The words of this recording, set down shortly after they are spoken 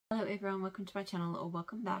Hello everyone, welcome to my channel or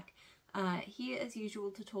welcome back. Here as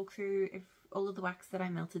usual to talk through all of the wax that I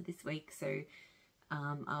melted this week. So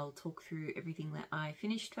I'll talk through everything that I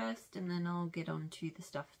finished first and then I'll get on to the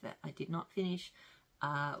stuff that I did not finish.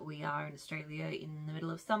 We are in Australia in the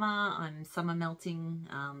middle of summer. I'm summer melting.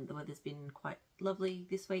 The weather's been quite lovely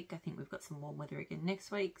this week. I think we've got some warm weather again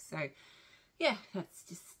next week. So yeah, that's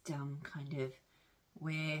just kind of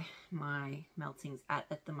where my melting's at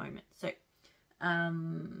the moment. So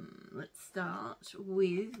let's start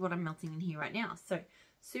with what I'm melting in here right now. So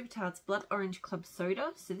Super Tarts Blood Orange Club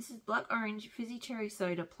Soda. So this is Blood Orange, Fizzy Cherry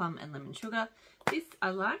Soda, Plum and Lemon Sugar. This I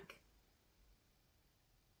like.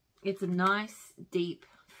 It's a nice, deep,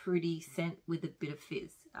 fruity scent with a bit of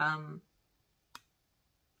fizz. And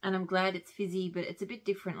I'm glad it's fizzy, but it's a bit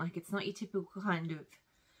different. Like, it's not your typical kind of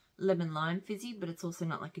lemon lime fizzy, but it's also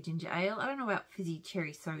not like a ginger ale. I don't know about fizzy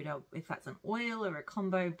cherry soda, if that's an oil or a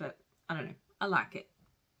combo, but I don't know. I like it.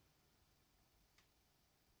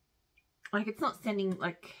 Like, it's not setting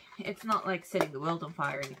the world on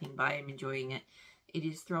fire or anything, but I am enjoying it. It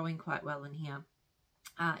is throwing quite well in here.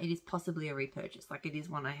 It is possibly a repurchase. Like, it is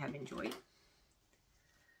one I have enjoyed.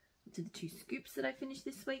 To the 2 scoops that I finished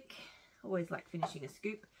this week. Always like finishing a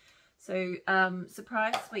scoop. So,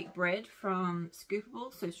 surprise sweet bread from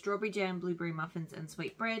Scoopable. So, strawberry jam, blueberry muffins, and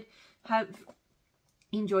sweet bread. Have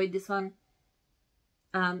enjoyed this one.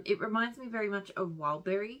 It reminds me very much of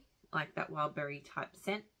wildberry, like that wildberry type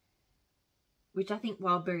scent, which I think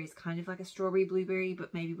wildberry is kind of like a strawberry blueberry,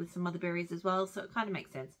 but maybe with some other berries as well. So it kind of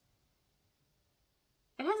makes sense.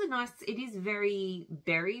 It has a nice, it is very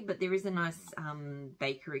berry, but there is a nice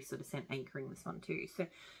bakery sort of scent anchoring this one too. So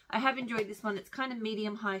I have enjoyed this one. It's kind of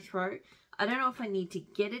medium high throat. I don't know if I need to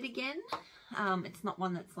get it again. It's not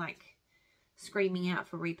one that's like screaming out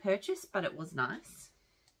for repurchase, but it was nice.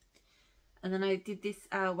 And then I did this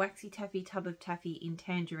Waxy Taffy Tub of Taffy in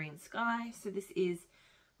Tangerine Sky. So this is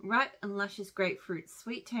ripe and luscious grapefruit,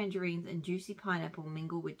 sweet tangerines and juicy pineapple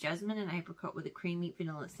mingle with jasmine and apricot with a creamy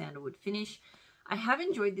vanilla sandalwood finish. I have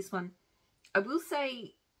enjoyed this one. I will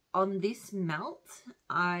say on this melt,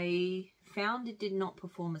 I found it did not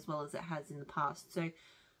perform as well as it has in the past. So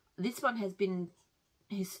this one has been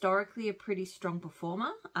historically a pretty strong performer.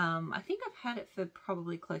 I think I've had it for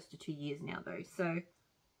probably close to 2 years now though. So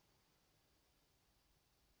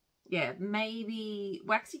yeah, maybe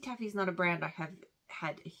Waxy Taffy is not a brand I have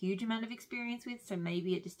had a huge amount of experience with, so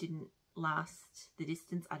maybe it just didn't last the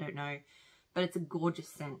distance. I don't know, but it's a gorgeous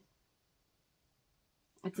scent.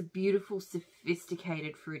 It's a beautiful,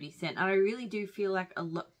 sophisticated, fruity scent. And I really do feel like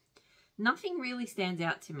nothing really stands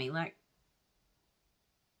out to me. Like,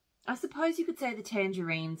 I suppose you could say the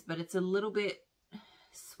tangerines, but it's a little bit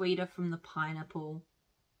sweeter from the pineapple.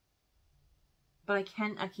 But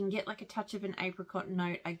I can get like a touch of an apricot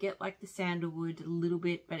note. I get like the sandalwood a little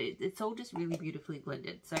bit, but it's all just really beautifully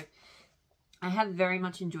blended. So I have very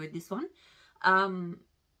much enjoyed this one. I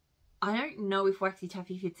don't know if Waxy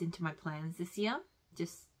Taffy fits into my plans this year.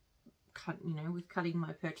 Just with cutting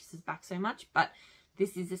my purchases back so much. But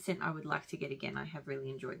this is a scent I would like to get again. I have really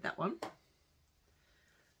enjoyed that one.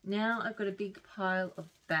 Now I've got a big pile of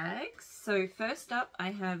bags. So first up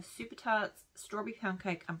I have Super Tarts Strawberry Pound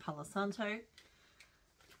Cake and Palo Santo.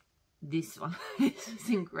 This one is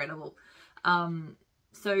incredible.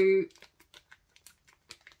 So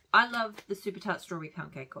I love the Super Tart Strawberry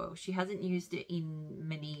Pound Cake Oil. She hasn't used it in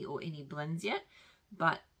many or any blends yet,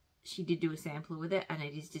 but she did do a sampler with it, and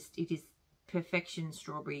it is perfection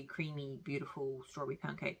strawberry, creamy, beautiful strawberry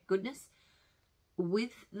pound cake goodness.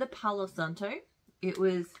 With the Palo Santo, it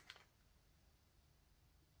was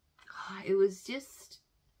just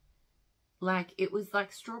like, it was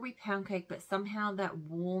like strawberry pound cake, but somehow that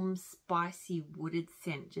warm, spicy, wooded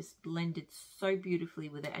scent just blended so beautifully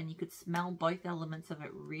with it. And you could smell both elements of it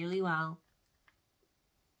really well.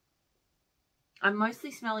 I'm mostly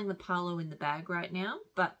smelling the Palo in the bag right now,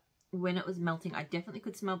 but when it was melting, I definitely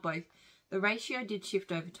could smell both. The ratio did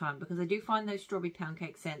shift over time because I do find those strawberry pound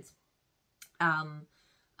cake scents are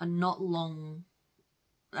not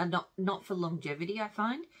for longevity, I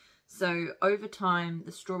find. So over time,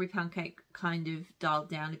 the strawberry pound cake kind of dialed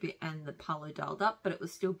down a bit and the Palo dialed up, but it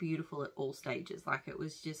was still beautiful at all stages. Like, it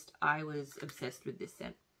was just, I was obsessed with this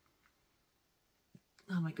scent.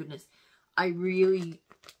 Oh my goodness. I really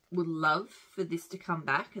would love for this to come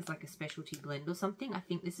back as like a specialty blend or something. I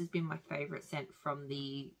think this has been my favorite scent from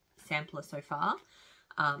the sampler so far.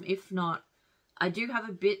 If not, I do have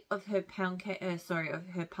a bit of her of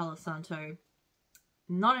her Palo Santo.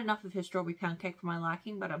 Not enough of her strawberry pound cake for my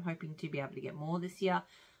liking, but I'm hoping to be able to get more this year.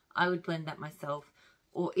 I would blend that myself.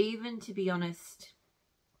 Or even, to be honest,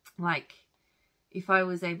 like, if I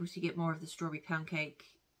was able to get more of the strawberry pound cake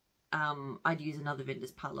I'd use another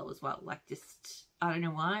vendor's palo as well. Like, just, I don't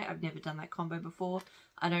know why. I've never done that combo before.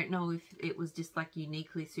 I don't know if it was just like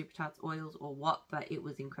uniquely Super Tarts oils or what, but it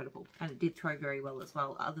was incredible. And it did throw very well as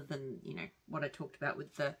well, other than, you know, what I talked about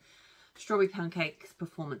with the strawberry pound cake's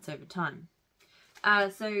performance over time.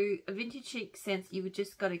 So a vintage chic scents, you would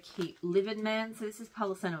just got to keep Livid Man. So this is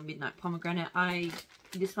Palo Santo Midnight Pomegranate.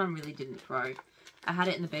 This one really didn't throw. I had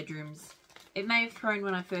it in the bedrooms. It may have thrown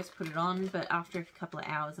when I first put it on, but after a couple of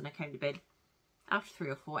hours and I came to bed, after 3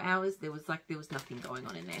 or 4 hours, there was nothing going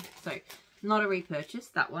on in there. So not a repurchase,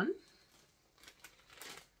 that one.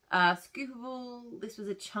 Scoopable, this was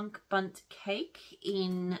a chunk bunt cake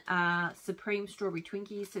in Supreme Strawberry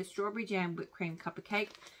Twinkies. So strawberry jam whipped cream cup of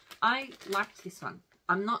cake. I liked this one.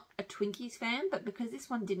 I'm not a Twinkies fan, but because this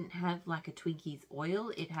one didn't have like a Twinkies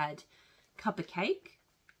oil, it had cup of cake.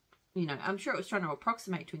 You know, I'm sure it was trying to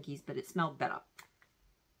approximate Twinkies, but it smelled better.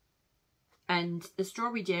 And the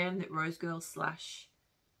strawberry jam that Rose Girl /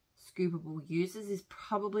 Scoopable uses is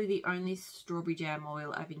probably the only strawberry jam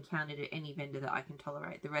oil I've encountered at any vendor that I can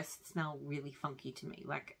tolerate. The rest smell really funky to me.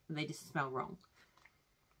 Like, they just smell wrong.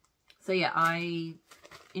 So yeah, I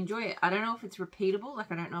enjoy it. I don't know if it's repeatable.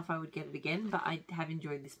 Like, I don't know if I would get it again, but I have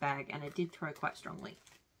enjoyed this bag, and it did throw quite strongly.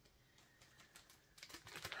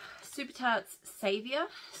 Super Tarts Saviour.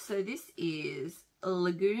 So this is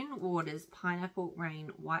Lagoon Waters Pineapple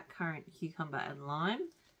Rain White Currant Cucumber and Lime.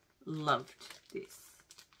 Loved this.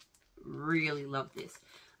 Really loved this.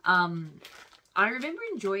 I remember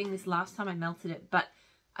enjoying this last time I melted it, but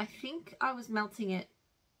I think I was melting it,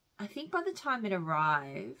 I think by the time it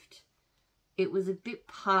arrived, it was a bit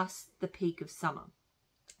past the peak of summer.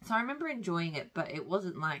 So I remember enjoying it, but it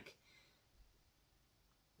wasn't like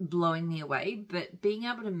blowing me away. But being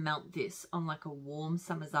able to melt this on like a warm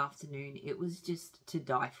summer's afternoon, it was just to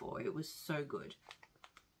die for. It was so good.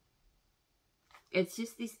 It's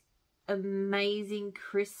just this amazing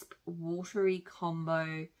crisp watery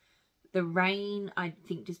combo. The rain, I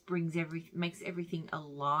think, just makes everything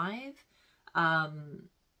alive.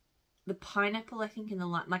 The pineapple, I think, in the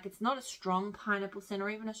lime, like, it's not a strong pineapple scent or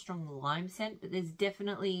even a strong lime scent, but there's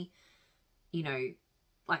definitely, you know,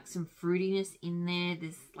 like some fruitiness in there.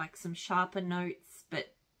 There's like some sharper notes,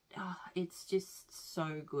 but it's just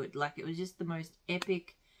so good. Like, it was just the most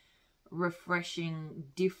epic, refreshing,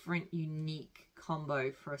 different, unique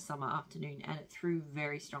combo for a summer afternoon, and it threw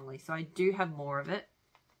very strongly. So I do have more of it.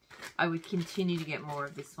 I would continue to get more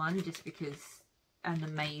of this one just because an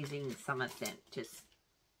amazing summer scent, just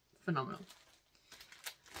phenomenal.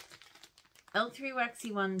 L3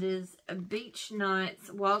 Waxy Wonders, Beach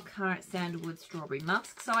Nights Wild Currant Sandalwood Strawberry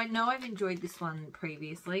Musk. So I know I've enjoyed this one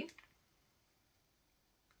previously,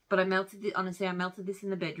 but I melted it, honestly, I melted this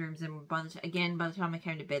in the bedrooms, and by the time I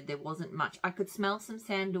came to bed, there wasn't much. I could smell some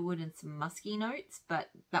sandalwood and some musky notes, but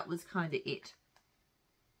that was kind of it.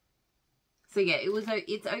 So yeah,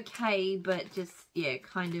 it's okay, but just, yeah,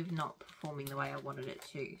 kind of not performing the way I wanted it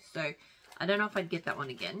to. So I don't know if I'd get that one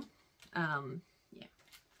again. Yeah.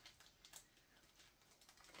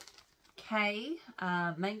 K,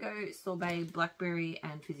 mango, sorbet, blackberry,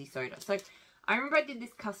 and fizzy soda. So I remember I did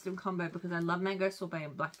this custom combo because I love mango, sorbet,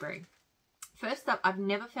 and blackberry. First up, I've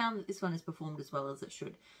never found that this one has performed as well as it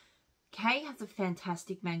should. K has a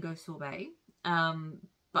fantastic mango sorbet,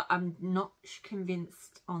 but I'm not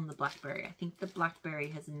convinced on the blackberry. I think the blackberry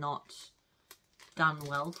has not done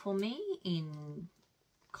well for me in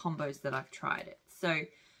combos that I've tried it. So,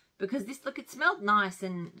 because this, look, it smelled nice,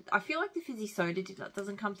 and I feel like the fizzy soda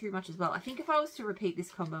doesn't come through much as well. I think if I was to repeat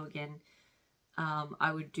this combo again,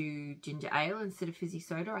 I would do ginger ale instead of fizzy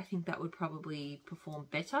soda. I think that would probably perform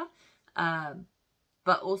better.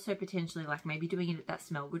 But also potentially like maybe doing it at that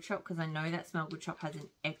Smell Good shop, because I know that Smell Good shop has an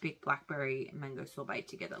epic blackberry and mango sorbet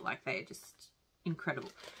together. Like, they are just incredible.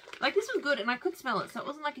 Like, this was good, and I could smell it, so it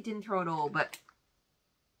wasn't like it didn't throw at all, but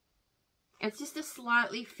it's just a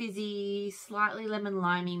slightly fizzy, slightly lemon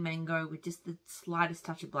limey mango with just the slightest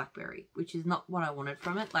touch of blackberry, which is not what I wanted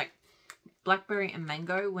from it. Like, blackberry and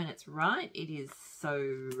mango, when it's right, it is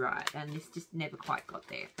so right, and this just never quite got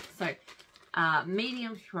there. So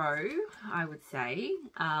medium throw, I would say.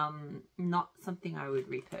 Not something I would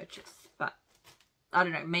repurchase, but I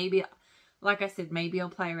don't know, maybe, like I said, maybe I'll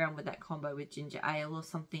play around with that combo with ginger ale or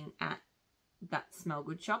something at that Smell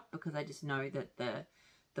Good shop, because I just know that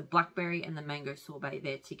the blackberry and the mango sorbet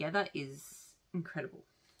there together is incredible.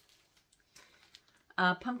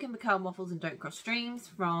 Pumpkin pecan waffles and Don't Cross Streams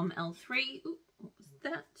from L3. Ooh, what was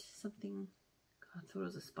that? Something, God, I thought it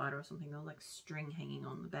was a spider or something. There was like string hanging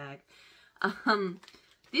on the bag.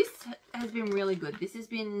 This has been really good. This has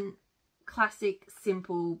been classic,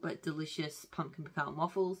 simple, but delicious pumpkin pecan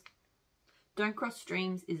waffles. Don't Cross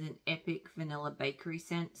Streams is an epic vanilla bakery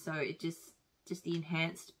scent. So it just the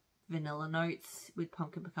enhanced vanilla notes with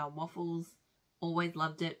pumpkin pecan waffles. Always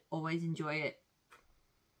loved it. Always enjoy it.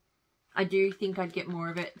 I do think I'd get more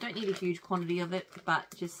of it. Don't need a huge quantity of it,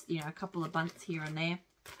 but just, you know, a couple of bunts here and there.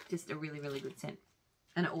 Just a really, really good scent.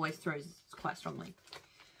 And it always throws quite strongly.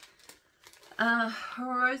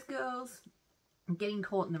 Rose Girls, Getting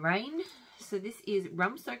Caught in the Rain. So this is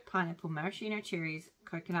rum-soaked pineapple, maraschino cherries,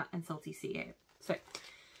 coconut, and salty sea air. So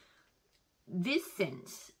this scent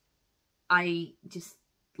I just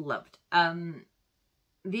loved.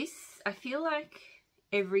 This, I feel like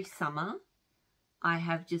every summer I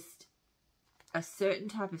have just a certain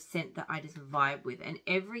type of scent that I just vibe with, and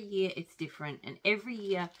every year it's different, and every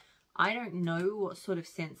year I don't know what sort of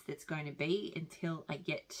scents that's going to be until I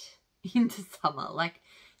get into summer. Like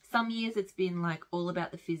some years it's been like all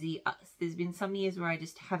about the fizzy. There's been some years where I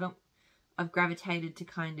just haven't, I've gravitated to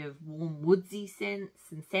kind of warm woodsy scents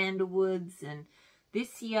and sandalwoods, and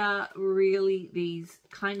this year really these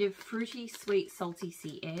kind of fruity, sweet, salty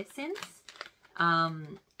sea air scents.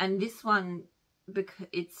 And this one, because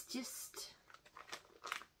it's just,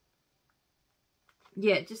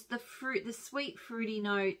 yeah, just the fruit, the sweet fruity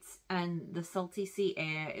notes and the salty sea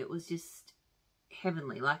air. It was just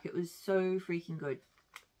heavenly. Like it was so freaking good.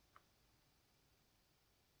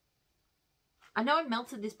 I know I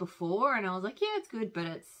melted this before and I was like, yeah, it's good, but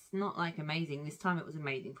it's not like amazing. This time it was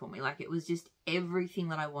amazing for me. Like it was just everything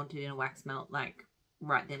that I wanted in a wax melt, like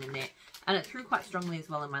right then and there. And it threw quite strongly as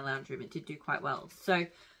well in my lounge room. It did do quite well. So,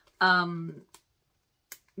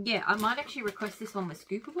 yeah, I might actually request this one with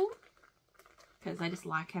scoopable, because I just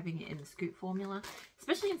like having it in the scoop formula.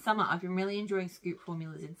 Especially in summer. I've been really enjoying scoop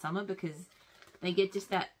formulas in summer because they get just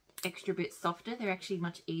that extra bit softer. They're actually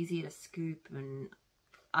much easier to scoop, and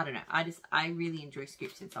I don't know. I really enjoy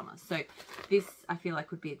scoops in summer. So this I feel like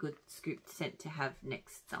would be a good scoop scent to have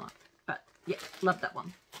next summer. But yeah, love that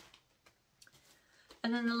one.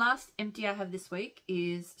 And then the last empty I have this week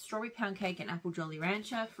is Strawberry Pound Cake and Apple Jolly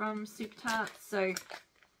Rancher from Super Tarts. So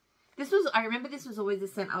this was, I remember this was always a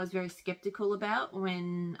scent I was very skeptical about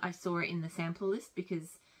when I saw it in the sampler list,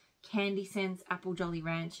 because candy scents, Apple Jolly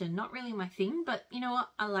Rancher, not really my thing. But you know what?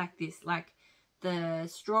 I like this. Like the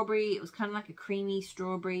strawberry, it was kind of like a creamy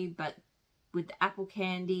strawberry, but with the apple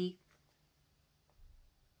candy.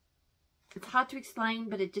 It's hard to explain,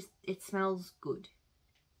 but it smells good.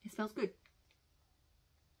 It smells good.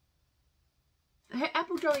 Her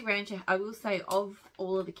Apple Jolly Rancher, I will say, of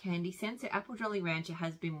all of the candy scents, her Apple Jolly Rancher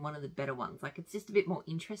has been one of the better ones. Like, it's just a bit more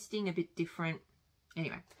interesting, a bit different.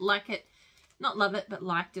 Anyway, like it. Not love it, but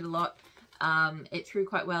liked it a lot. It threw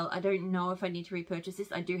quite well. I don't know if I need to repurchase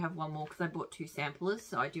this. I do have one more because I bought 2 samplers,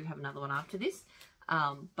 so I do have another one after this.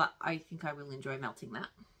 But I think I will enjoy melting that.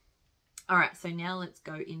 Alright, so now let's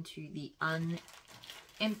go into the Unempties,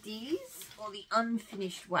 or the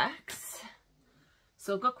unfinished wax.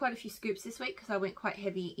 So I've got quite a few scoops this week because I went quite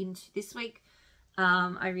heavy into this week.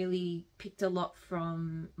 I really picked a lot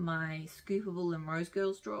from my Scoopable and Rose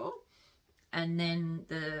Girls drawer. And then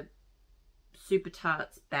the Super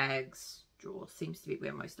Tarts bags drawer seems to be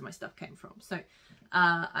where most of my stuff came from. So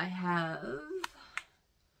I have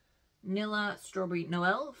Vanilla Strawberry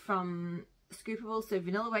Noel from Scoopable. So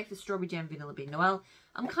Vanilla Wafer, Strawberry Jam, Vanilla Bean Noel.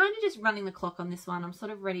 I'm kind of just running the clock on this one. I'm sort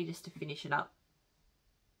of ready just to finish it up.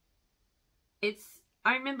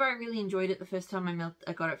 I remember I really enjoyed it the first time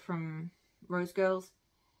I got it from Rose Girls.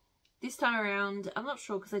 This time around, I'm not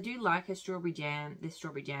sure, because I do like this strawberry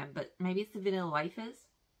jam, but maybe it's the vanilla wafers.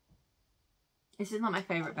 This is not my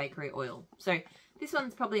favourite bakery oil. So this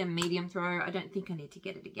one's probably a medium throw. I don't think I need to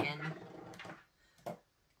get it again.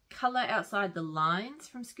 Colour Outside the Lines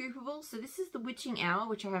from Scoopable. So this is the Witching Hour,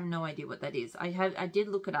 which I have no idea what that is. I did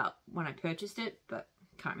look it up when I purchased it, but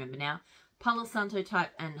can't remember now. Palo Santo type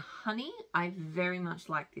and honey. I very much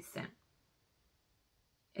like this scent.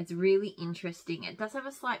 It's really interesting. It does have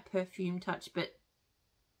a slight perfume touch, but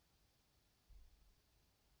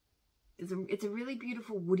it's a really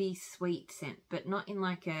beautiful woody sweet scent, but not in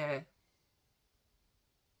like a...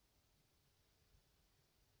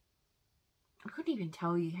 I couldn't even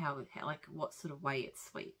tell you how like what sort of way it's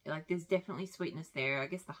sweet. Like there's definitely sweetness there. I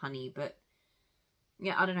guess the honey, but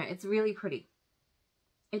yeah, I don't know. It's really pretty.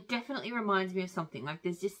 It definitely reminds me of something. Like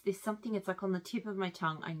there's something, it's like on the tip of my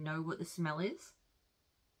tongue. I know what the smell is.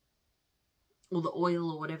 Or the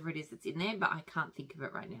oil or whatever it is that's in there, but I can't think of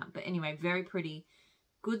it right now. But anyway, very pretty.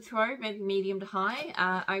 Good throw, maybe medium to high.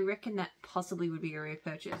 I reckon that possibly would be a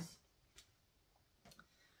repurchase.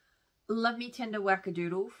 Love Me Tender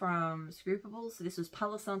Wackadoodle from Scoopable. So this was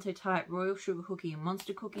Palo Santo type, Royal Sugar Cookie and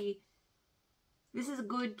Monster Cookie. This is a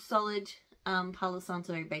good, solid Palo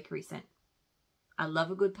Santo bakery scent. I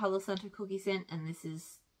love a good Palo Santo cookie scent, and this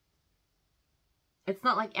is, it's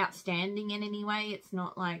not like outstanding in any way. It's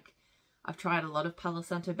not like, I've tried a lot of Palo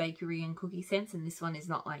Santo bakery and cookie scents, and this one is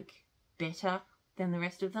not like better than the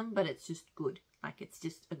rest of them, but it's just good. Like, it's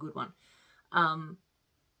just a good one.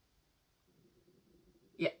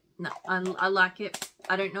 Yeah, no, I like it.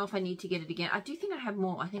 I don't know if I need to get it again. I do think I have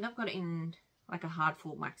more. I think I've got it in like a hard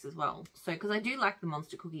form wax as well. So, because I do like the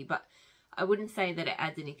Monster Cookie, but I wouldn't say that it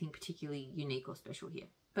adds anything particularly unique or special here.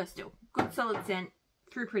 But still, good solid scent,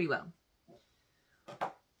 through pretty well.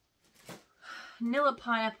 Vanilla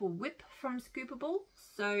Pineapple Whip from Scoopable.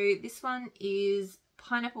 So this one is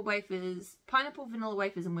pineapple wafers, pineapple vanilla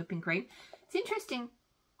wafers and whipping cream. It's interesting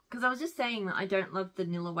because I was just saying that I don't love the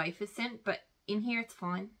vanilla wafer scent, but in here it's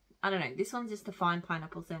fine. I don't know. This one's just a fine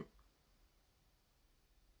pineapple scent.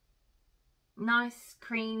 Nice,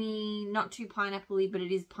 creamy, not too pineapple-y, but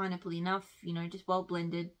it is pineapple enough, you know, just well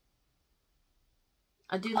blended.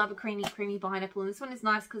 I do love a creamy pineapple, and this one is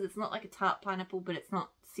nice because it's not like a tart pineapple, but it's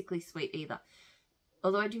not sickly sweet either.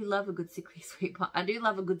 Although I do love a good sickly sweet, I do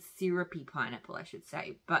love a good syrupy pineapple, I should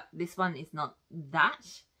say, but this one is not that,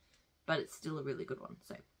 but it's still a really good one.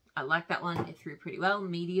 So I like that one. It threw pretty well,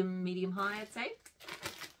 medium high, I'd say.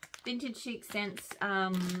 Vintage Chic Scents.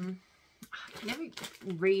 I can never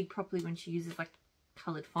read properly when she uses like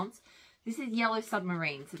coloured fonts. This is Yellow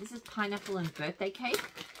Submarine. So this is pineapple and birthday cake.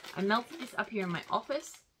 I melted this up here in my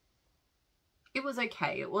office. It was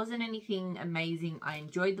okay. It wasn't anything amazing. I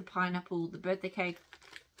enjoyed the pineapple, the birthday cake.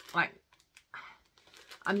 Like,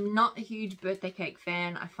 I'm not a huge birthday cake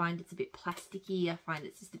fan. I find it's a bit plasticky. I find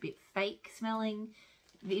it's just a bit fake smelling.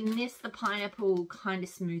 In this, the pineapple kind of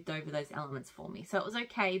smoothed over those elements for me. So it was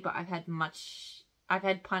okay, but I've had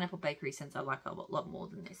pineapple bakery scents I like a lot more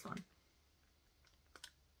than this one.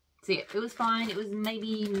 So yeah, it was fine. It was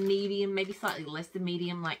maybe medium, maybe slightly less than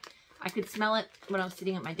medium. Like, I could smell it when I was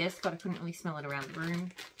sitting at my desk, but I couldn't really smell it around the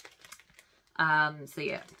room. So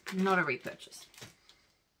yeah, not a repurchase.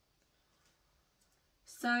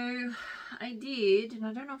 So I did, and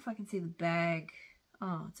I don't know if I can see the bag.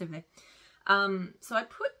 Oh, it's over there. So I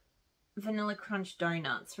put Vanilla Crunch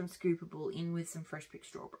Donuts from Scoopable in with some fresh picked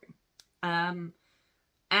strawberry.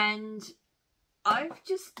 And I've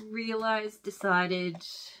just decided,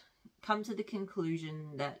 come to the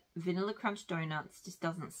conclusion that Vanilla Crunch Donuts just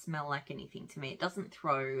doesn't smell like anything to me. It doesn't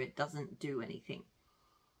throw, it doesn't do anything.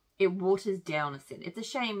 It waters down a scent. It's a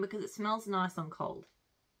shame because it smells nice on cold.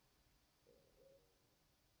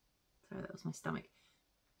 Sorry, that was my stomach.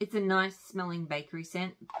 It's a nice smelling bakery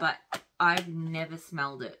scent, but I've never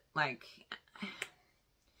smelled it. Like,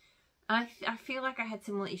 I feel like I had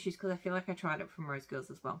similar issues because I feel like I tried it from Rose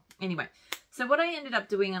Girls as well. Anyway, so what I ended up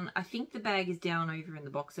doing, and I think the bag is down over in the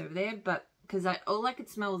box over there, but because all I could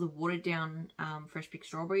smell was a watered down fresh picked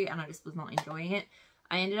strawberry, and I just was not enjoying it.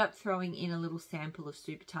 I ended up throwing in a little sample of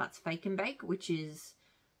Super Tarts Fake and Bake, which is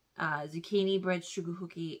zucchini bread, sugar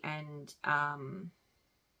cookie, and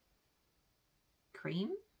cream,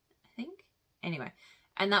 I think. Anyway,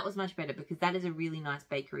 and that was much better because that is a really nice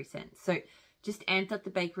bakery scent. So just amped up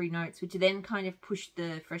the bakery notes, which then kind of pushed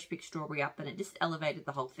the fresh picked strawberry up, and it just elevated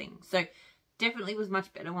the whole thing. So definitely was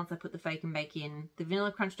much better once I put the Fake and Bake in. The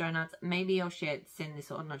Vanilla Crunch Donuts, maybe I'll send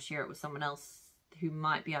this or not share it with someone else who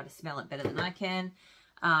might be able to smell it better than I can.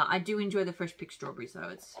 I do enjoy the fresh picked strawberries though.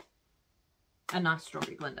 It's a nice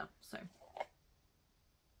strawberry blender. So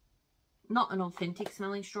not an authentic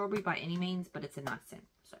smelling strawberry by any means, but it's a nice scent.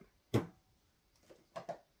 So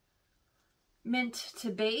Meant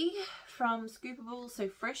to Be from Scoopable. So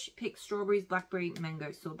fresh picked strawberries, blackberry,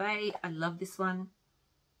 mango sorbet. I love this one.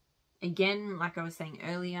 Again, like I was saying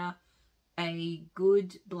earlier, a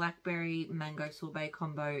good blackberry mango sorbet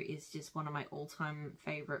combo is just one of my all-time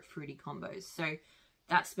favorite fruity combos. So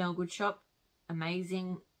that Smell Good shop,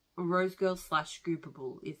 amazing. Rose Girls /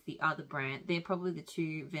 Scoopable is the other brand. They're probably the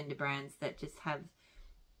two vendor brands that just have,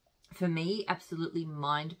 for me, absolutely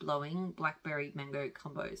mind-blowing blackberry mango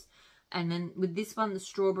combos. And then with this one, the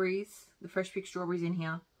strawberries, the fresh picked strawberries in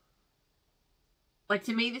here. Like,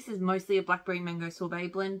 to me, this is mostly a blackberry mango sorbet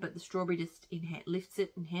blend, but the strawberry just lifts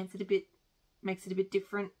it, enhances it a bit, makes it a bit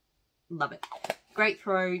different. Love it. Great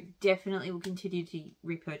throw. Definitely will continue to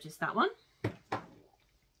repurchase that one.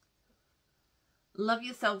 Love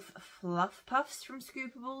Yourself Fluff Puffs from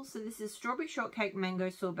Scoopable. So this is strawberry shortcake, mango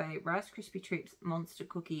sorbet, Rice Krispie treats, monster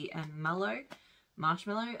cookie, and marshmallow.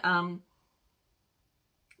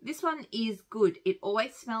 This one is good. It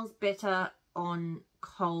always smells better on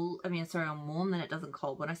cold. On warm than it does on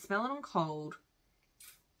cold. When I smell it on cold,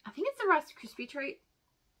 I think it's a Rice Krispie treat.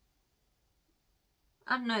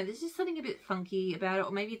 I don't know. There's just something a bit funky about it.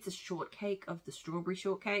 Or maybe it's a shortcake of the strawberry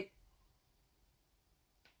shortcake.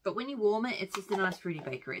 But when you warm it, it's just a nice fruity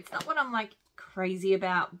bakery. It's not what I'm like crazy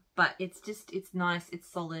about, but it's nice. It's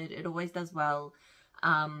solid. It always does well.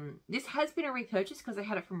 This has been a repurchase because I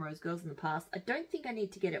had it from Rose Girls in the past. I don't think I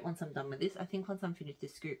need to get it once I'm done with this. I think once I'm finished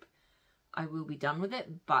this scoop, I will be done with it,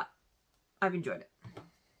 but I've enjoyed it.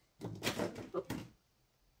 Oop.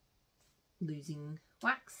 Losing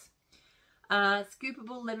wax.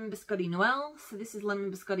 Scoopable Lemon Biscotti Noel. So this is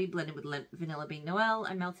lemon biscotti blended with vanilla bean Noel.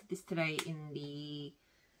 I melted this today in the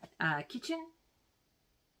kitchen,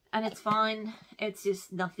 and it's fine. It's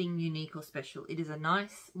just nothing unique or special. It is a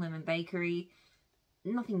nice lemon bakery.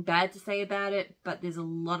 Nothing bad to say about it, but there's a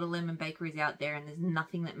lot of lemon bakeries out there, and there's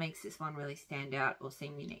nothing that makes this one really stand out or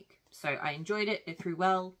seem unique. So I enjoyed it. It threw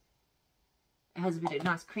well. It has a bit of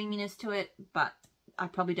nice creaminess to it, but I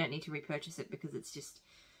probably don't need to repurchase it because it's just,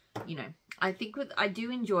 you know, I do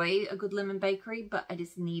enjoy a good lemon bakery, but I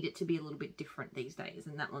just need it to be a little bit different these days,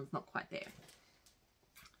 and that one's not quite there.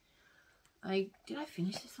 Did I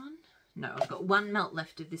finish this one? No, I've got one melt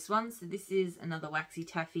left of this one. So this is another waxy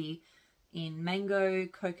taffy in mango,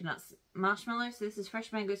 coconuts, marshmallows. So this is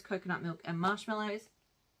fresh mangoes, coconut milk, and marshmallows.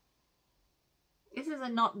 This is a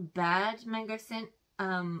not bad mango scent.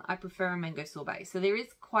 I prefer a mango sorbet. So there is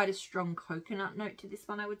quite a strong coconut note to this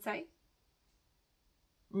one, I would say.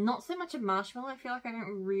 Not so much a marshmallow. I feel like I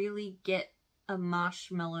don't really get a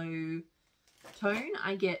marshmallow tone.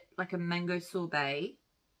 I get like a mango sorbet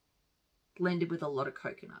blended with a lot of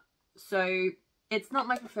coconut. So it's not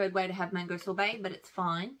my preferred way to have mango sorbet, but it's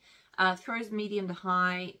fine. Throws medium to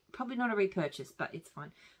high. Probably not a repurchase, but it's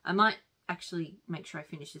fine. I might actually make sure I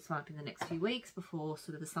finish this one up in the next few weeks before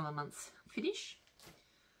sort of the summer months finish.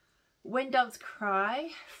 When Doves Cry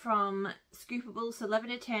from Scoopable. So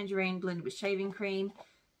lavender tangerine blended with shaving cream.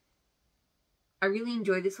 I really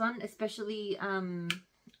enjoy this one, especially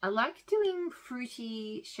I like doing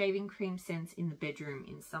fruity shaving cream scents in the bedroom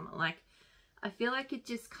in summer. Like, I feel like it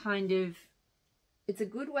just kind of, it's a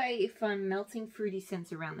good way if I'm melting fruity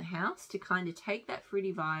scents around the house to kind of take that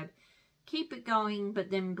fruity vibe, keep it going, but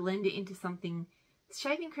then blend it into something.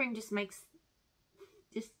 Shaving cream just makes,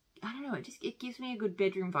 I don't know, it gives me a good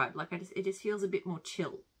bedroom vibe. Like, it just feels a bit more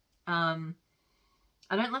chill. I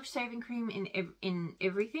don't love shaving cream in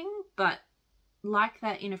everything, but like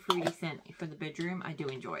that in a fruity scent for the bedroom, I do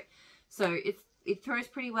enjoy. So it throws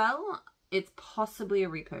pretty well. It's possibly a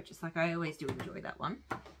repurchase. Like, I always do enjoy that one.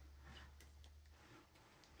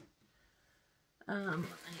 I need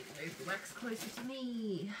to move the wax closer to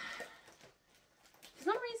me. For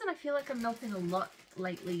some reason, I feel like I'm melting a lot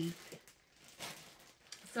lately.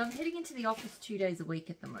 So I'm heading into the office 2 days a week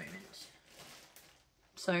at the moment.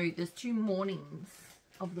 So there's 2 mornings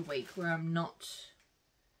of the week where I'm not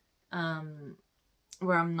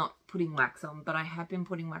putting wax on, but I have been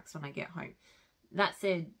putting wax when I get home. That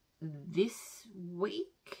said, this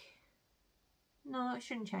week, no, it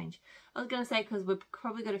shouldn't change. I was going to say, because we've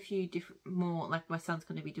probably got a few more, like my son's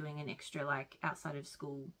going to be doing an extra, like, outside of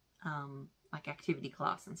school, like, activity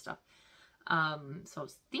class and stuff. So I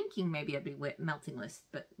was thinking maybe I'd be melting less,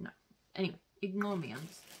 but no. Anyway, ignore me. I'm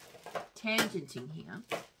just tangenting here.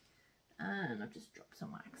 And I've just dropped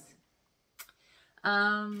some wax.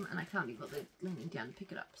 And I can't be bothered leaning down to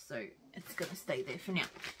pick it up, so it's going to stay there for now.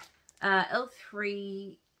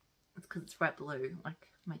 L3, it's because it's right below, like,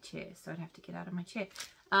 my chair, so I'd have to get out of my chair.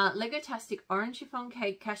 Lego-tastic orange chiffon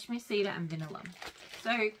cake, cashmere cedar, and vanilla.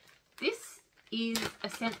 So this is a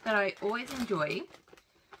scent that I always enjoy.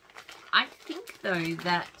 I think, though,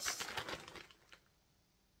 that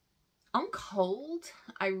on cold,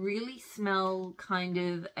 I really smell kind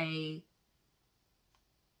of a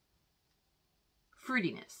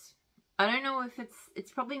fruitiness. I don't know if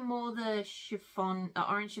it's probably more the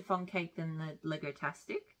orange chiffon cake than the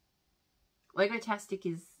Lego-tastic. Lego-tastic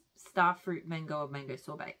is starfruit mango or mango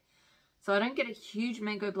sorbet. So I don't get a huge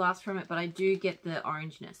mango blast from it, but I do get the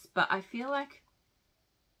orangeness. But I feel like,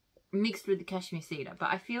 mixed with the cashmere cedar, but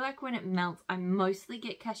I feel like when it melts, I mostly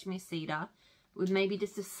get cashmere cedar with maybe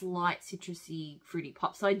just a slight citrusy fruity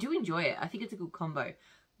pop. So I do enjoy it. I think it's a good combo.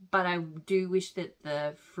 But I do wish that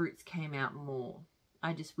the fruits came out more.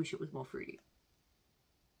 I just wish it was more fruity.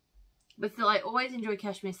 But still, I always enjoy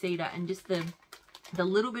cashmere cedar, and just the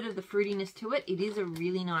little bit of the fruitiness to it. It is a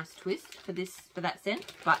really nice twist for that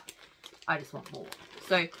scent, but I just want more.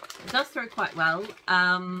 So it does throw quite well.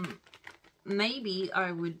 Maybe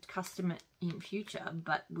I would custom it in future,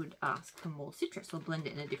 but would ask for more citrus or blend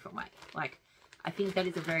it in a different way. Like, I think that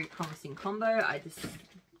is a very promising combo.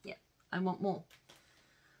 I want more.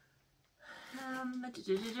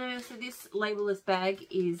 So this labelless bag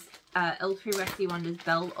is L3 Waxy Wonders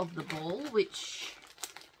Belle of the Ball, which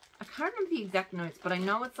I can't remember the exact notes, but I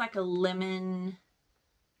know it's like a lemon,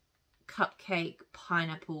 cupcake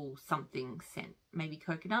pineapple something scent, maybe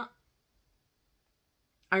coconut.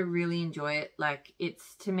 I really enjoy it. Like,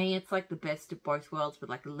 it's, to me, it's like the best of both worlds with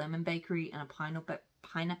like a lemon bakery and a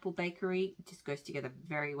pineapple bakery. It just goes together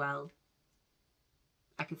very well.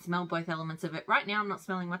 I can smell both elements of it. Right now I'm not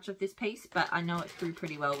smelling much of this piece, but I know it threw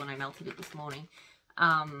pretty well when I melted it this morning.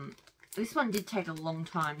 This one did take a long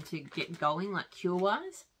time to get going, like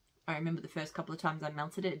cure-wise. I remember the first couple of times I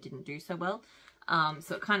melted it, it didn't do so well.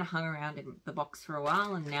 So it kind of hung around in the box for a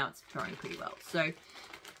while, and now it's throwing pretty well. So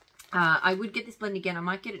I would get this blend again. I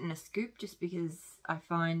might get it in a scoop just because I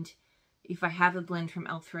find if I have a blend from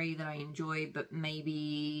L3 that I enjoy, but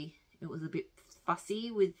maybe it was a bit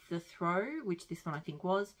fussy with the throw, which this one I think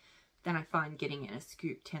was, then I find getting it in a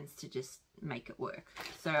scoop tends to just make it work.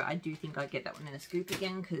 So I do think I'd get that one in a scoop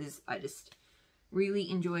again because I just really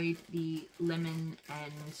enjoyed the lemon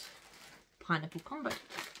and pineapple combo.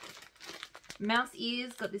 Mouse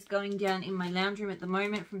Ears, got this going down in my lounge room at the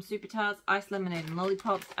moment from Super Tarts. Ice Lemonade and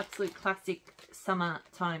Lollipops. Absolute classic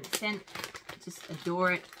summertime scent. Just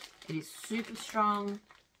adore it. It is super strong.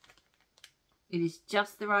 It is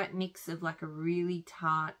just the right mix of like a really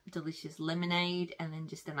tart, delicious lemonade and then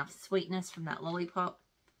just enough sweetness from that lollipop.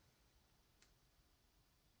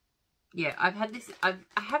 Yeah, I've had this, I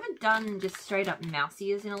haven't done just straight up Mouse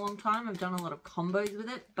Ears in a long time. I've done a lot of combos with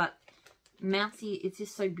it, but Mouse Ear, it's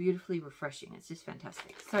just so beautifully refreshing. It's just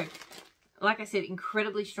fantastic. So, like I said,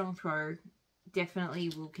 incredibly strong throw.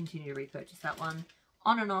 Definitely will continue to repurchase that one.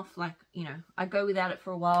 On and off, like, you know, I go without it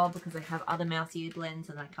for a while because I have other Mouse Ear blends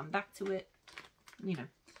and I come back to it. You know.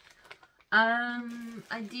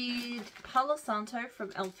 I did Palo Santo from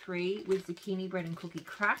L3 with zucchini bread and cookie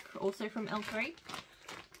crack, also from L3.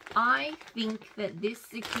 I think that this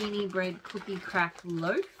zucchini bread cookie crack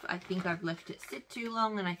loaf, I think I've left it sit too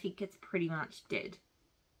long and I think it's pretty much dead.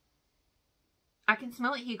 I can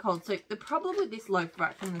smell it here cold. So the problem with this loaf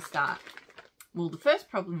right from the start, well, the first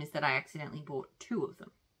problem is that I accidentally bought 2 of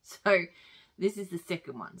them. So this is the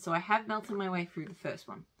second one. So I have melted my way through the first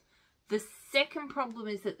one. The second problem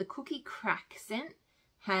is that the cookie crack scent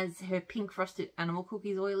has her pink frosted animal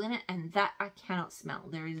cookies oil in it, and that I cannot smell.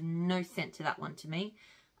 There is no scent to that one to me.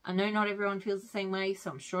 I know not everyone feels the same way,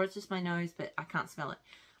 so I'm sure it's just my nose, but I can't smell it.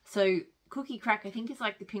 So cookie crack, I think, is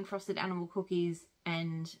like the pink frosted animal cookies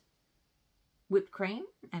and whipped cream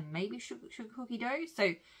and maybe sugar cookie dough.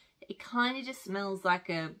 So it kind of just smells like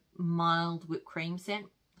a mild whipped cream scent.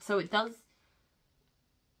 So it does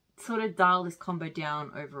sort of dial this combo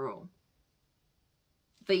down overall.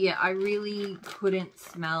 But yeah, I really couldn't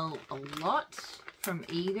smell a lot from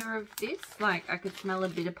either of this. Like, I could smell a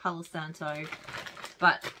bit of Palo Santo,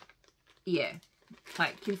 but yeah,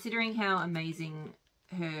 like, considering how amazing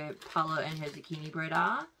her Palo and her zucchini bread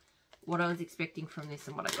are, what I was expecting from this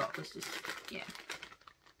and what I got was just, yeah.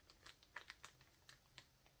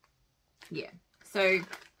 Yeah, so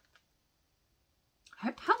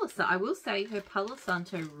her Palo Santo, I will say her Palo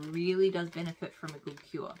Santo really does benefit from a good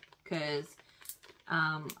cure, because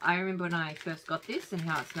I remember when I first got this and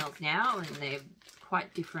how it smells now, and they're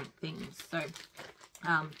quite different things. So,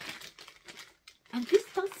 and this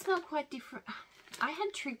does smell quite different. I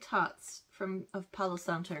had Trig Tarts of Palo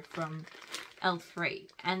Santo from L3,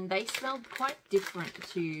 and they smelled quite different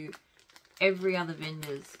to every other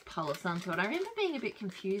vendor's Palo Santo. And I remember being a bit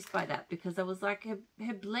confused by that, because I was like,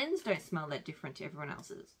 her blends don't smell that different to everyone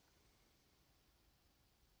else's.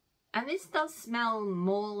 And this does smell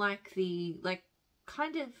more like the, like,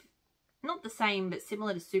 kind of, not the same, but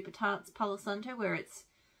similar to Super Tarts Palo Santo, where it's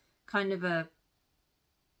kind of a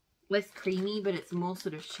less creamy, but it's more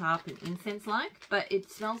sort of sharp and incense-like, but it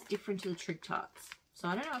smells different to the Trig Tarts. So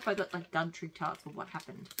I don't know if I got like dud Trig Tarts or what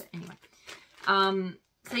happened, but anyway.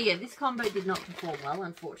 So yeah, this combo did not perform well,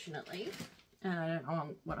 unfortunately. And I don't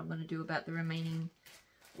know what I'm going to do about the remaining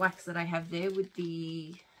wax that I have there with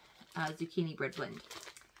the zucchini bread blend.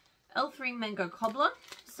 L3 Mango Cobbler.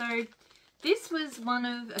 So this was one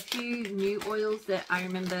of a few new oils that I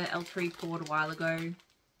remember L3 poured a while ago.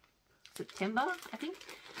 September, I think.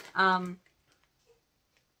 I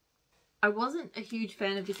wasn't a huge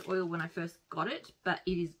fan of this oil when I first got it, but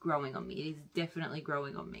it is growing on me. It is definitely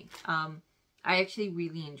growing on me. I actually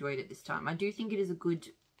really enjoyed it this time. I do think it is a good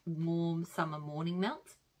warm summer morning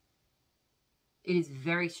melt. It is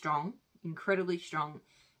very strong, incredibly strong.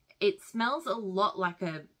 It smells a lot like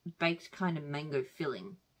a baked kind of mango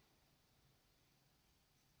filling.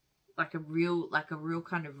 Like a real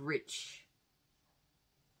kind of rich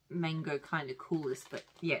mango kind of coolness, but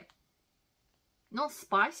yeah. Not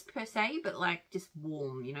spiced per se, but like just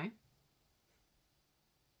warm, you know.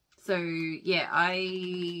 So yeah,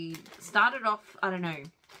 I started off, I don't know,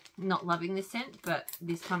 not loving this scent, but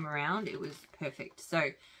this time around it was perfect. So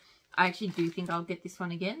I actually do think I'll get this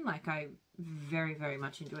one again. Like, I very, very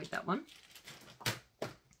much enjoyed that one.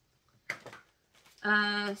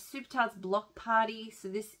 Super Tarts Block Party. So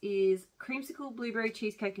this is creamsicle, blueberry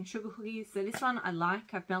cheesecake and sugar cookies. So this one I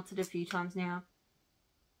like. I've melted a few times now.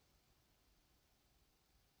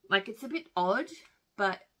 Like, it's a bit odd,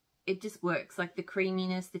 but it just works. Like, the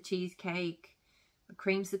creaminess, the cheesecake, the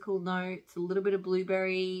creamsicle notes, a little bit of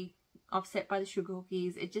blueberry offset by the sugar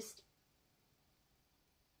cookies. It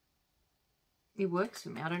works for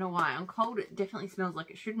me. I don't know why. On cold, it definitely smells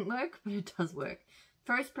like it shouldn't work, but it does work.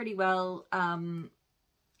 Throws pretty well.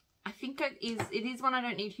 I think it is one I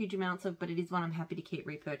don't need huge amounts of, but it is one I'm happy to keep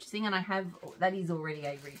repurchasing, and that is already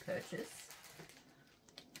a repurchase.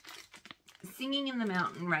 Singing in the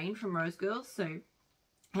Mountain Rain from Rose Girls. So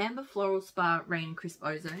Amber Floral Spa Rain and Crisp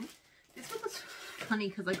Ozone. This one was funny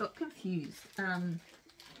because I got confused.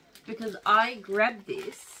 Because I grabbed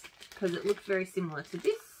this because it looked very similar to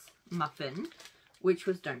this muffin, which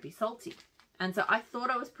was Don't Be Salty. And so I thought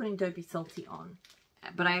I was putting Don't Be Salty on,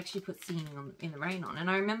 but I actually put Singing in the Rain on. And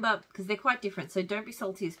I remember, because they're quite different. So Don't Be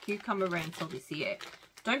Salty is Cucumber Rain Salty Sea Air.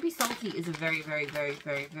 Don't Be Salty is a very, very, very,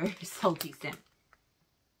 very, very salty scent.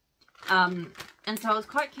 And so I was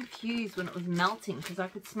quite confused when it was melting because I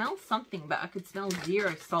could smell something, but I could smell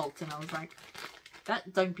zero salt. And I was like,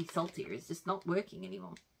 that Don't Be Salty is just not working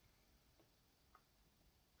anymore.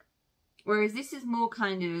 Whereas this is more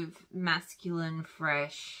kind of masculine,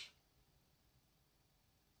 fresh.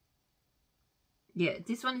 Yeah,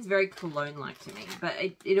 this one is very cologne-like to me, but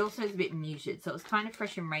it also is a bit muted. So it was kind of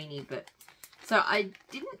fresh and rainy, but... So I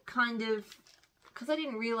didn't kind of... Because I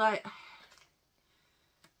didn't realise...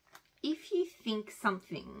 If you think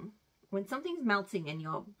something... When something's melting and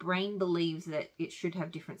your brain believes that it should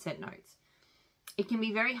have different scent notes, it can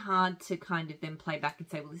be very hard to kind of then play back and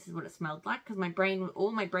say, well, this is what it smelled like. Because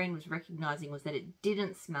all my brain was recognising was that it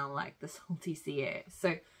didn't smell like the salty sea air.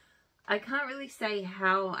 So... I can't really say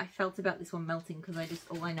how I felt about this one melting because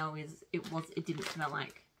all I know is it didn't smell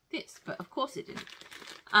like this, but of course it didn't.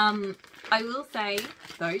 I will say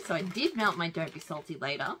though, so I did melt my Don't Be Salty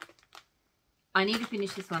later. I need to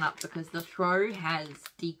finish this one up because the throw has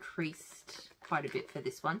decreased quite a bit for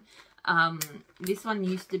this one. This one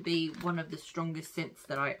used to be one of the strongest scents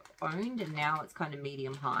that I owned, and now it's kind of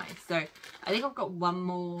medium high. So I think I've got one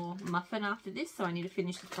more muffin after this, so I need to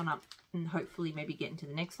finish this one up and hopefully maybe get into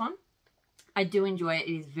the next one. I do enjoy it.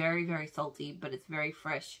 It is very, very salty, but it's very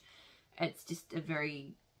fresh. It's just a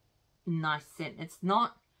very nice scent. It's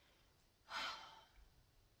not,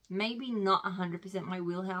 maybe not 100% my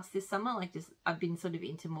wheelhouse this summer. Like, just, I've been sort of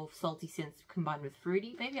into more salty scents combined with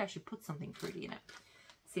fruity. Maybe I should put something fruity in it.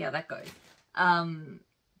 See how that goes.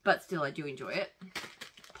 But still, I do enjoy it.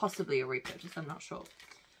 Possibly a repurchase, I'm not sure.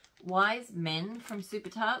 Wise Men from Super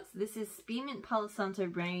Tarts. This is Spearmint, Palo Santo,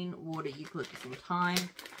 Rain, Water, Eucalyptus and Thyme.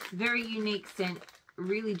 Very unique scent.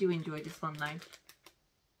 Really do enjoy this one though.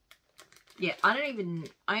 Yeah, I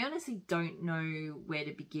honestly don't know where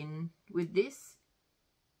to begin with this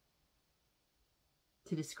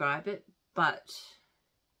to describe it, but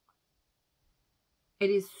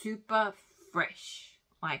it is super fresh,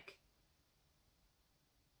 like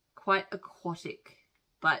quite aquatic,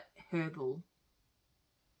 but herbal.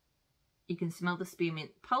 You can smell the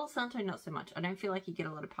spearmint. Palo Santo, not so much. I don't feel like you get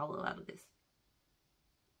a lot of palo out of this.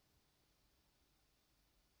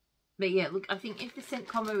 But yeah, look, I think if the scent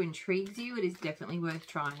combo intrigues you, it is definitely worth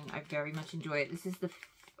trying. I very much enjoy it. This is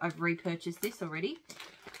I've repurchased this already.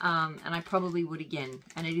 And I probably would again.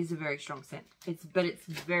 And it is a very strong scent. But it's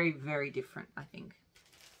very, very different, I think.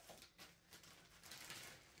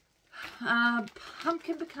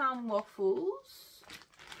 Pumpkin Pecan Waffles.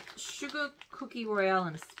 Sugar Cookie Royale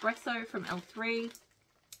and Espresso from L3.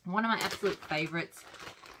 One of my absolute favourites.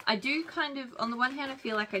 I do kind of, on the one hand, I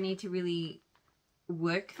feel like I need to really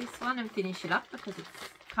work this one and finish it up because it's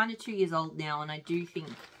kind of 2 years old now, and I do think,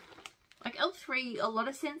 like L3, a lot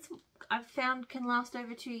of scents I've found can last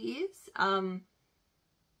over 2 years.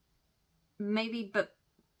 Maybe, but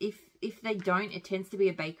if they don't, it tends to be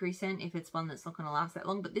a bakery scent if it's one that's not going to last that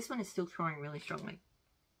long, but this one is still throwing really strongly.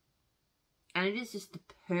 And it is just the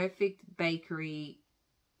perfect bakery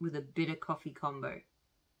with a bitter coffee combo.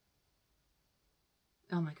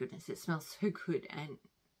 Oh my goodness, it smells so good. And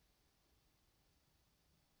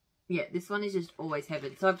yeah, this one is just always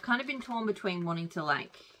heaven. So I've kind of been torn between wanting to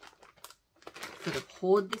like sort of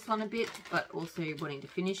hoard this one a bit, but also wanting to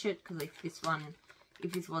finish it. Because if this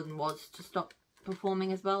one was to stop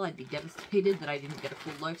performing as well, I'd be devastated that I didn't get a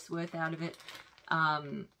full loaf's worth out of it.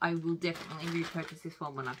 I will definitely repurchase this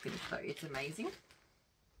one when I finish though. It's amazing.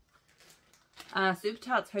 Super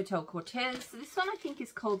Tarts Hotel Cortez. So this one I think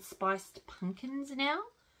is called Spiced Pumpkins now.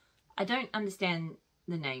 I don't understand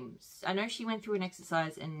the names. I know she went through an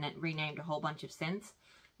exercise and renamed a whole bunch of scents.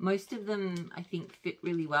 Most of them I think fit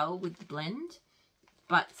really well with the blend.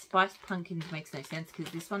 But Spiced Pumpkins makes no sense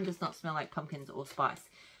because this one does not smell like pumpkins or spice.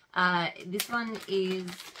 This one is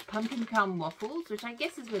Pumpkin Calm Waffles, which I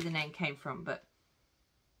guess is where the name came from, but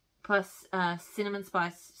plus cinnamon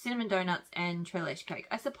spice, cinnamon donuts, and trellis cake.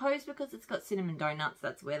 I suppose because it's got cinnamon donuts,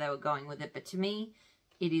 that's where they were going with it. But to me,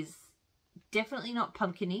 it is definitely not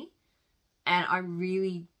pumpkin-y, and I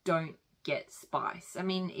really don't get spice. I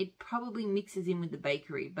mean, it probably mixes in with the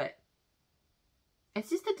bakery, but it's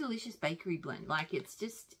just a delicious bakery blend. Like, it's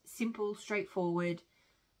just simple, straightforward,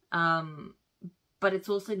 but it's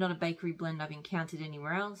also not a bakery blend I've encountered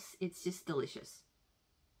anywhere else. It's just delicious.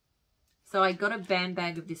 So I got a band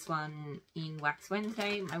bag of this one in Wax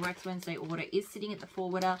Wednesday. My Wax Wednesday order is sitting at the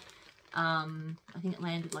forwarder. I think it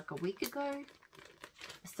landed like a week ago.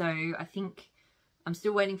 So I think I'm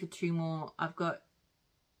still waiting for 2 more. I've got,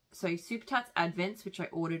 so Super Tarts Advents, which I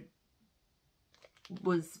ordered,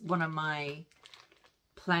 was one of my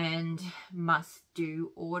planned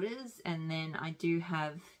must-do orders. And then I do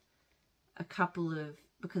have a couple of,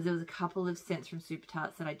 because there was a couple of scents from Super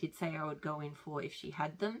Tarts that I did say I would go in for if she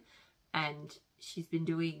had them. And she's been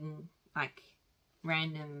doing like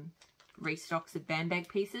random restocks of band bag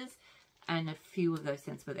pieces, and a few of those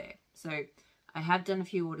scents were there. So I have done a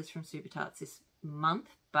few orders from Super Tarts this month,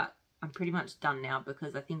 but I'm pretty much done now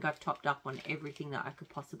because I think I've topped up on everything that I could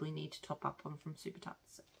possibly need to top up on from Super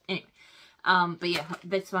Tarts. So anyway, but yeah,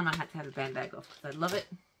 this one I had to have a band bag off because I love it.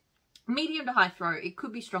 Medium to high throw. It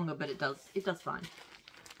could be stronger, but it does fine.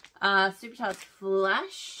 Super Tarts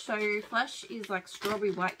Flash. So Flash is like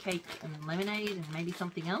strawberry white cake and lemonade and maybe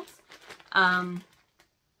something else.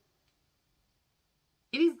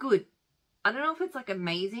 It is good. I don't know if it's like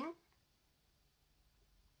amazing.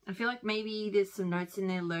 I feel like maybe there's some notes in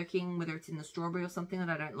there lurking, whether it's in the strawberry or something that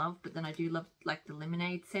I don't love, but then I do love like the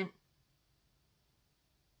lemonade scent.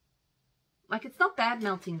 Like, it's not bad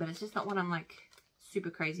melting, but it's just not what I'm like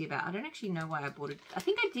super crazy about. I don't actually know why I bought it. I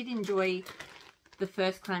think I did enjoy the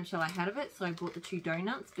first clamshell I had of it, so I bought the 2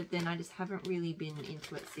 donuts, but then I just haven't really been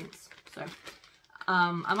into it since. So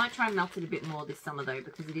I might try and melt it a bit more this summer though,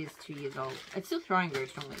 because it is 2 years old. It's still throwing very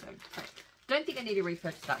strongly though. So don't think I need to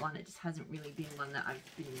repurchase that one. It just hasn't really been one that I've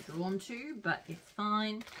been drawn to, but it's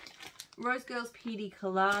fine. Rose Girls PD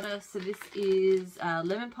Colada. So this is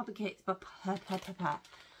lemon poppy cake,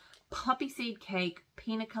 poppy seed cake,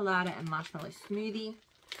 pina colada, and marshmallow smoothie.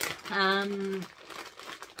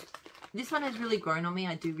 This one has really grown on me.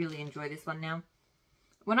 I do really enjoy this one now.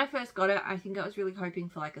 When I first got it, I think I was really hoping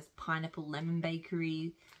for like a pineapple lemon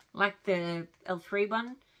bakery, like the L3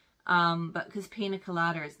 one. But because pina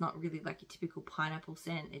colada is not really like a typical pineapple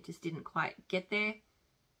scent, it just didn't quite get there.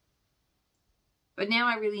 But now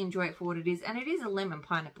I really enjoy it for what it is. And it is a lemon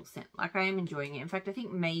pineapple scent. Like, I am enjoying it. In fact, I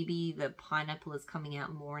think maybe the pineapple is coming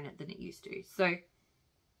out more in it than it used to. So,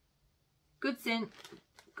 good scent.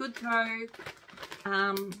 Good throw.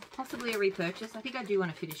 Possibly a repurchase. I think I do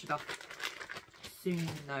want to finish it off soon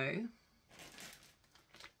though.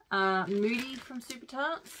 Moody from Super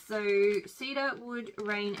Tarts. So cedar, wood,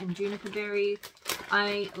 rain, and juniper berry.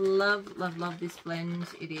 I love, love, love this blend.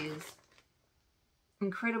 It is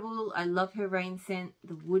incredible. I love her rain scent,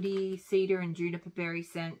 the woody, cedar, and juniper berry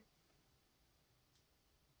scent.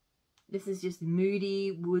 This is just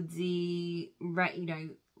moody, woodsy, you know,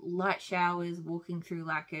 light showers, walking through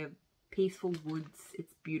like a peaceful woods.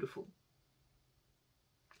 It's beautiful.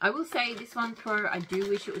 I will say this one throw, I do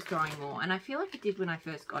wish it was throwing more, and I feel like it did when I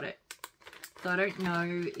first got it. So I don't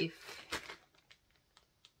know if,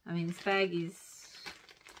 I mean, this bag is,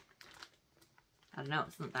 I don't know,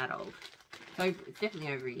 it's not that old. So it's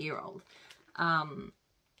definitely over a year old.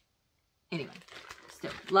 Anyway,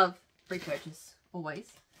 still, love, free purchase,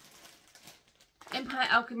 always. Empire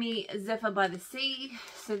Alchemy Zephyr by the Sea.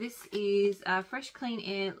 So this is Fresh Clean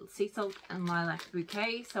Air Sea Salt and Lilac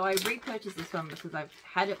Bouquet. So I repurchased this one because I've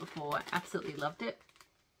had it before. I absolutely loved it.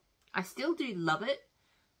 I still do love it,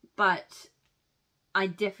 but I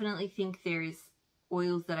definitely think there is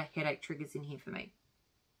oils that are headache triggers in here for me.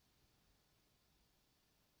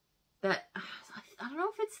 That, I don't know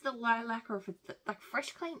if it's the lilac or if it's the, like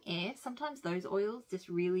Fresh Clean Air. Sometimes those oils just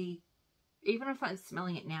really, even if I'm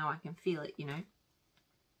smelling it now, I can feel it, you know.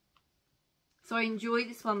 So I enjoy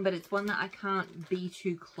this one, but it's one that I can't be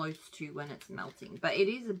too close to when it's melting. But it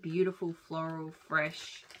is a beautiful floral,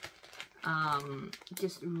 fresh,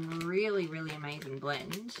 just really, really amazing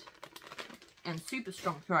blend. And super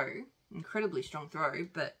strong throw. Incredibly strong throw,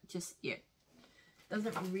 but just, yeah.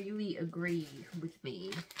 doesn't really agree with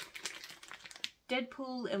me.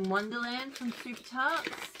 Deadpool and Wonderland from Super Tarts.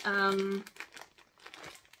 I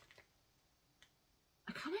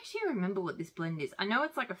can't actually remember what this blend is. I know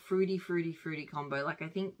it's like a fruity combo. Like I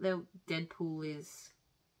think the Deadpool is...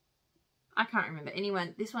 I can't remember.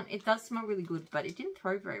 Anyway, this one, it does smell really good, but it didn't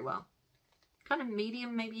throw very well. Kind of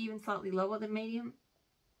medium, maybe even slightly lower than medium.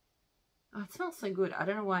 Oh, it smells so good. I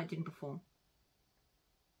don't know why it didn't perform.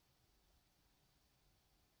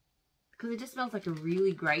 Because it just smells like a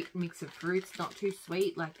really great mix of fruits. Not too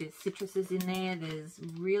sweet. Like there's citruses in there. There's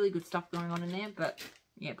really good stuff going on in there. But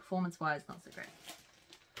yeah, performance-wise, not so great.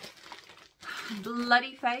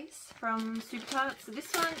 Bloody Face from Super Tarts. So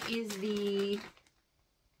this one is the...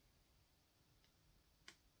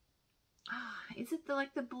 is it the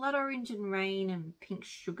like the blood orange and rain and pink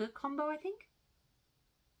sugar combo, I think?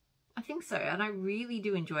 I think so, and I really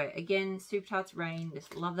do enjoy it. Again, Super Tarts Rain,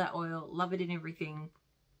 just love that oil, love it in everything.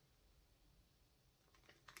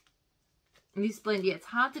 And this blend, yeah, it's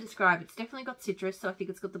hard to describe. It's definitely got citrus, so I think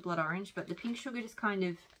it's got the blood orange, but the pink sugar just kind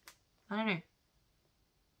of, I don't know,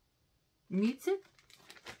 mutes it.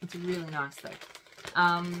 It's really nice though.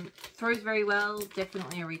 Throws very well,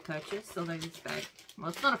 definitely a repurchase, although this bag, well,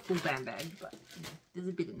 it's not a full band bag, but you know, there's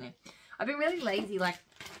a bit in there. I've been really lazy, like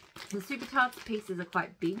the Super Tarts pieces are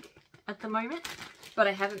quite big at the moment, but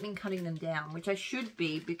I haven't been cutting them down, which I should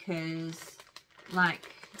be, because like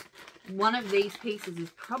one of these pieces is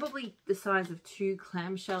probably the size of 2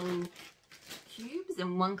 clamshell cubes,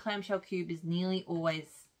 and 1 clamshell cube is nearly always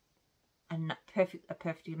a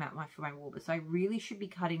perfect amount for my Warber, so I really should be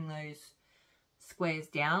cutting those squares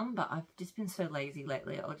down, but I've just been so lazy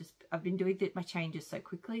lately. I've been doing my changes so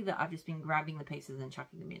quickly that I've just been grabbing the pieces and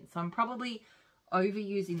chucking them in. So I'm probably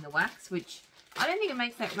overusing the wax, which I don't think it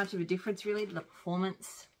makes that much of a difference really to the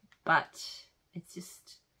performance, but it's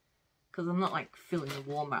just because I'm not like filling the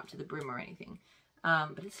warmer up to the brim or anything.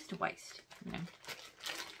 But it's just a waste, you know.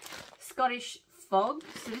 Scottish Fog.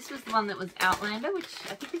 So this was the one that was Outlander, which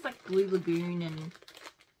I think is like Blue Lagoon, and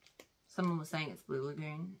someone was saying it's Blue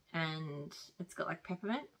Lagoon, and it's got like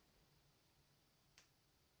peppermint.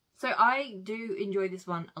 So I do enjoy this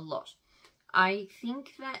one a lot. I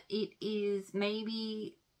think that it is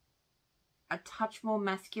maybe a touch more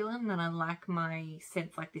masculine than I like my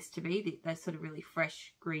scents like this to be. They're sort of really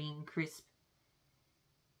fresh, green, crisp.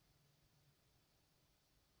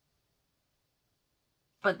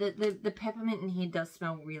 But the peppermint in here does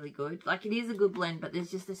smell really good. Like it is a good blend, but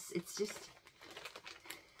there's just this, it's just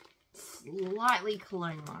slightly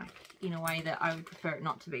cologne-like in a way that I would prefer it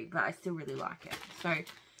not to be, but I still really like it. So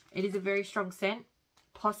it is a very strong scent,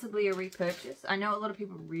 possibly a repurchase. I know a lot of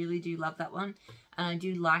people really do love that one, and I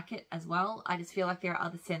do like it as well. I just feel like there are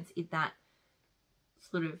other scents in that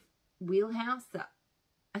sort of wheelhouse that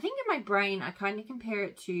I think in my brain I kind of compare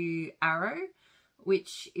it to Arrow,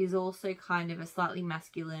 which is also kind of a slightly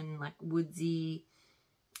masculine, like woodsy,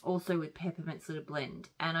 also with peppermint sort of blend.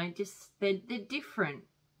 And I just, they're different,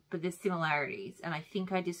 but there's similarities, and I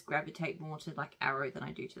think I just gravitate more to like Arrow than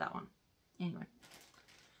I do to that one. Anyway.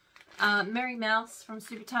 Merry Mouse from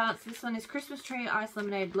Super Tarts. This one is Christmas Tree Ice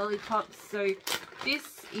Lemonade Lollipops. So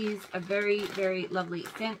this is a very, very lovely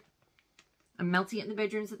scent. I'm melting it in the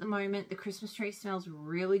bedrooms at the moment. The Christmas tree smells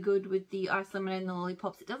really good with the ice lemonade and the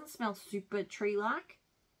lollipops. It doesn't smell super tree-like,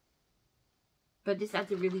 but this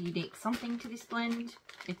adds a really unique something to this blend.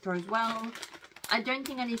 It throws well. I don't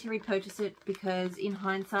think I need to repurchase it because in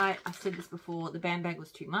hindsight, I've said this before, the band bag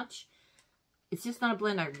was too much. It's just not a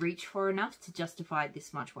blend I reach for enough to justify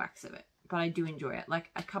this much wax of it, but I do enjoy it.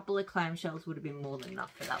 Like a couple of clamshells would have been more than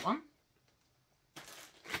enough for that one.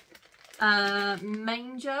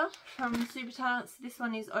 Manger from Super Tarts. This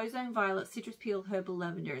one is Ozone Violet, Citrus Peel, Herbal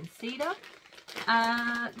Lavender and Cedar. This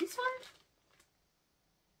one,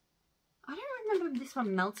 I don't remember this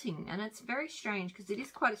one melting, and it's very strange because it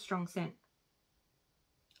is quite a strong scent.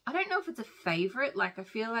 I don't know if it's a favourite. Like I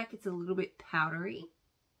feel like it's a little bit powdery.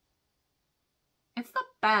 It's not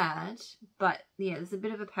bad, but yeah, there's a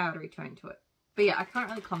bit of a powdery tone to it. But yeah, I can't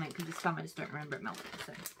really comment because this time I just don't remember it melting.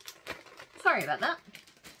 So sorry about that.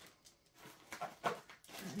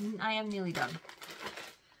 I am nearly done.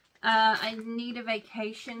 I Need a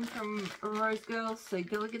Vacation from Rose Girls. So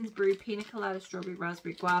Gilligan's Brew, Pina Colada, Strawberry,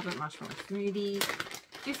 Raspberry, Guava, Marshmallow Smoothie.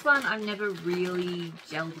 This one I've never really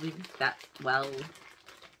gelled with that well.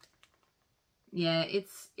 Yeah,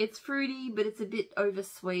 it's fruity, but it's a bit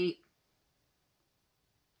oversweet.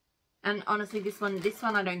 And honestly, this one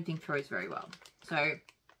I don't think throws very well. So,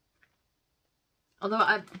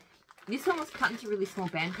 although this one was cut into really small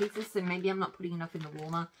band pieces, so maybe I'm not putting enough in the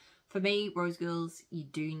warmer. For me, Rose Girls, you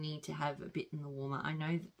do need to have a bit in the warmer. I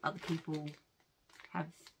know other people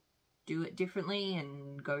do it differently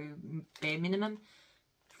and go bare minimum.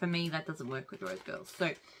 For me, that doesn't work with Rose Girls.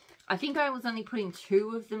 So I think I was only putting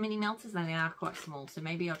 2 of the mini melters, and they are quite small, so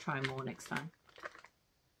maybe I'll try more next time.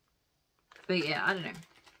 But yeah, I don't know.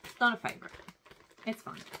 It's not a favourite. It's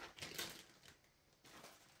fine.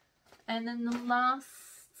 And then the last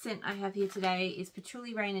scent I have here today is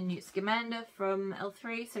Patchouli Rain and Newt Scamander from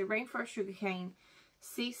L3. So Rainforest Sugarcane,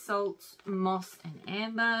 Sea Salt, Moss and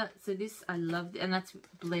Amber. So this I love, and that's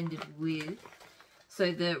blended with.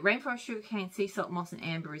 So the Rainforest Sugarcane, Sea Salt, Moss and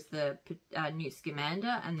Amber is the Newt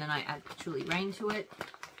Scamander, and then I add Patchouli Rain to it.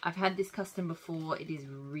 I've had this custom before. It is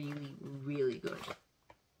really, really good.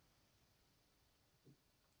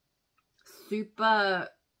 Super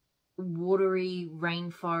watery,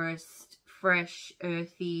 rainforest, fresh,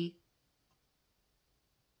 earthy.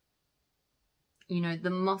 You know, the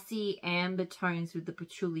mossy amber tones with the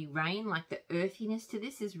Patchouli Rain, like the earthiness to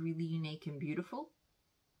this is really unique and beautiful.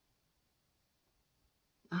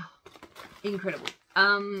 Oh, incredible.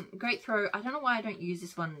 Great throw. I don't know why I don't use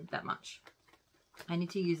this one that much. I need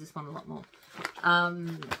to use this one a lot more.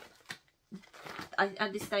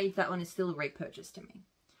 At this stage, that one is still a repurchase to me.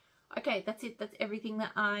 Okay, that's it. That's everything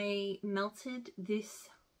that I melted this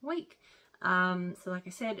week. So like I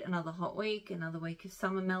said, another hot week, another week of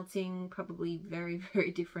summer melting, probably very,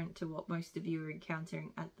 very different to what most of you are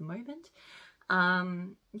encountering at the moment.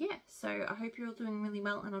 Yeah, so I hope you're all doing really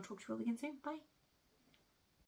well, and I'll talk to you all again soon. Bye.